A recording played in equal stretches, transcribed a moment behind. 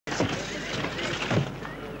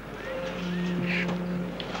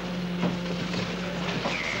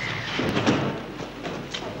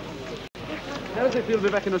does it feel to be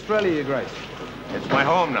back in Australia, Your Grace? It's my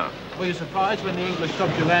home now. Were you surprised when the English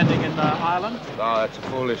stopped you landing in Ireland? Oh, that's a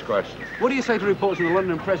foolish question. What do you say to reports in the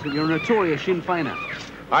London press that you're a notorious Sinn Féiner?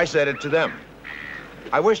 I said it to them.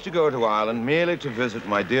 I wish to go to Ireland merely to visit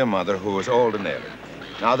my dear mother, who is old and ailing.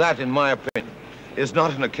 Now that, in my opinion, is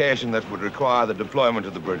not an occasion that would require the deployment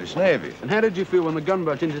of the British Navy. And how did you feel when the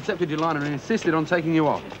gunboat intercepted your liner and insisted on taking you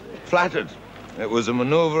off? Flattered. It was a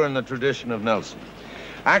maneuver in the tradition of Nelson.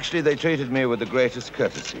 Actually, they treated me with the greatest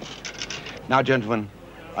courtesy. Now, gentlemen,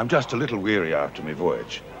 I'm just a little weary after my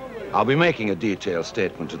voyage. I'll be making a detailed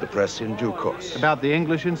statement to the press in due course. About the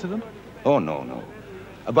English incident? Oh, no.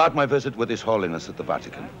 About my visit with His Holiness at the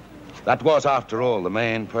Vatican. That was, after all, the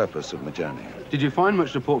main purpose of my journey. Did you find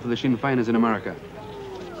much support for the Sinn Féiners in America?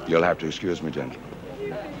 You'll have to excuse me, gentlemen.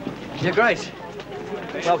 Your Grace.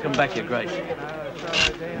 Welcome back, Your Grace.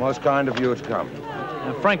 Most kind of you to come.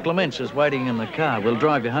 Frank Clements is waiting in the car. We'll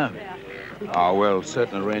drive you home. Ah, well,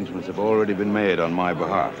 certain arrangements have already been made on my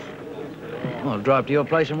behalf. Well, I'll drive to your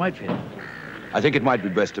place and wait for you. I think it might be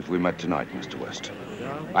best if we met tonight, Mr. West.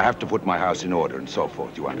 I have to put my house in order and so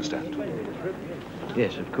forth, you understand?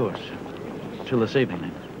 Yes, of course. Till this evening,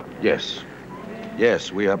 then.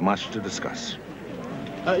 Yes, we have much to discuss.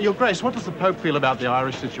 Your Grace, what does the Pope feel about the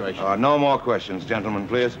Irish situation? No more questions, gentlemen,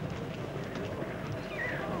 please.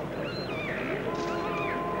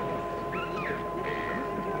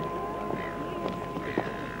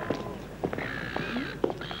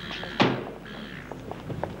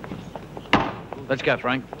 Let's go,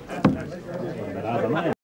 Frank.